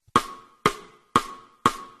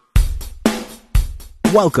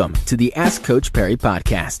Welcome to the Ask Coach Perry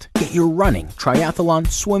podcast. Get your running, triathlon,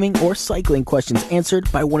 swimming, or cycling questions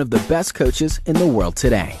answered by one of the best coaches in the world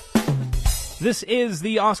today. This is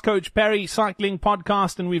the Ask Coach Perry cycling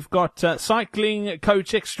podcast, and we've got cycling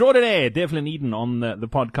coach extraordinaire, Devlin Eden, on the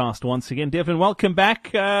podcast once again. Devlin, welcome back.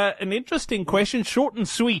 An interesting question, short and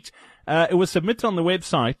sweet. It was submitted on the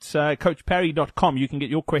website, coachperry.com. You can get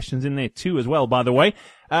your questions in there too as well, by the way.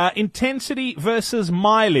 Intensity versus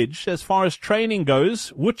mileage, as far as training goes,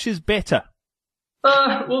 which is better?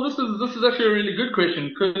 Well, this is actually a really good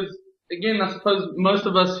question, because again, I suppose most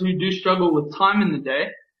of us who do struggle with time in the day,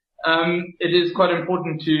 it is quite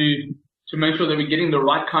important to make sure that we're getting the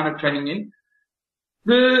right kind of training in.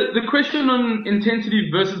 The question on intensity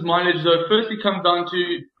versus mileage, though, firstly comes down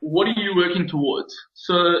to what are you working towards?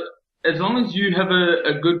 So as long as you have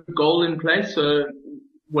a good goal in place, so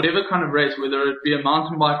whatever kind of race, whether it be a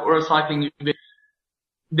mountain bike or a cycling event,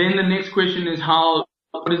 then the next question is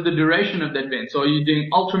what is the duration of that event? So are you doing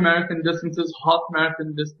ultra-marathon distances, half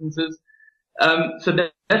marathon distances? So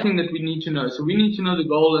that's the thing that we need to know. So we need to know the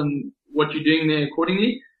goal and what you're doing there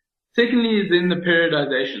accordingly. Secondly is then the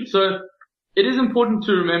periodization. So it is important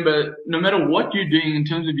to remember, no matter what you're doing in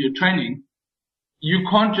terms of your training, you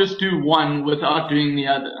can't just do one without doing the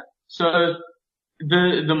other. So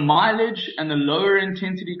the mileage and the lower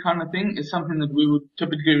intensity kind of thing is something that we would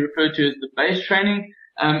typically refer to as the base training.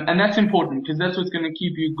 And that's important because that's what's going to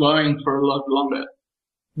keep you going for a lot longer.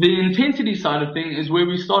 The intensity side of thing is where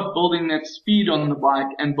we start building that speed on the bike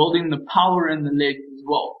and building the power in the legs as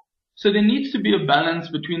well. So there needs to be a balance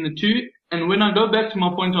between the two. And when I go back to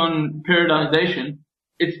my point on periodization,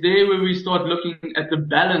 it's there where we start looking at the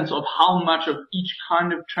balance of how much of each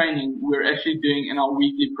kind of training we're actually doing in our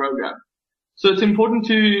weekly program. So it's important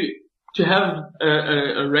to have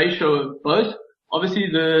a ratio of both. Obviously,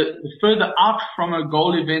 the further out from a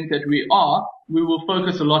goal event that we will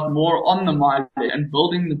focus a lot more on the mileage and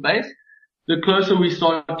building the base. The closer we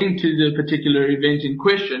start into the particular event in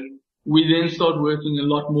question, we then start working a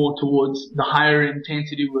lot more towards the higher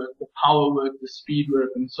intensity work, the power work, the speed work,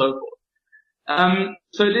 and so forth.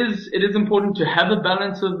 So it is important to have a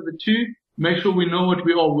balance of the two, make sure we know what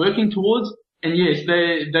we are working towards, and yes,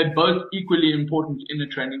 they're both equally important in a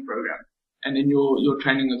training program and in your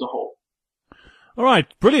training as a whole. All right,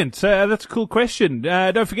 brilliant. That's a cool question.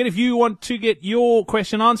 Don't forget, if you want to get your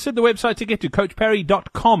question answered, the website to get to,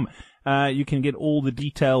 coachperry.com. You can get all the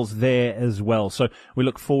details there as well. So we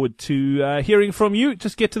look forward to hearing from you.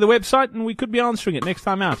 Just get to the website and we could be answering it next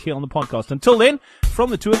time out here on the podcast. Until then, from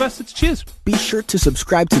the two of us, it's cheers. Be sure to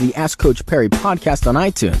subscribe to the Ask Coach Perry podcast on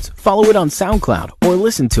iTunes, follow it on SoundCloud, or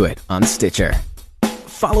listen to it on Stitcher.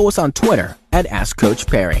 Follow us on Twitter at Ask Coach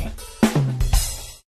Perry.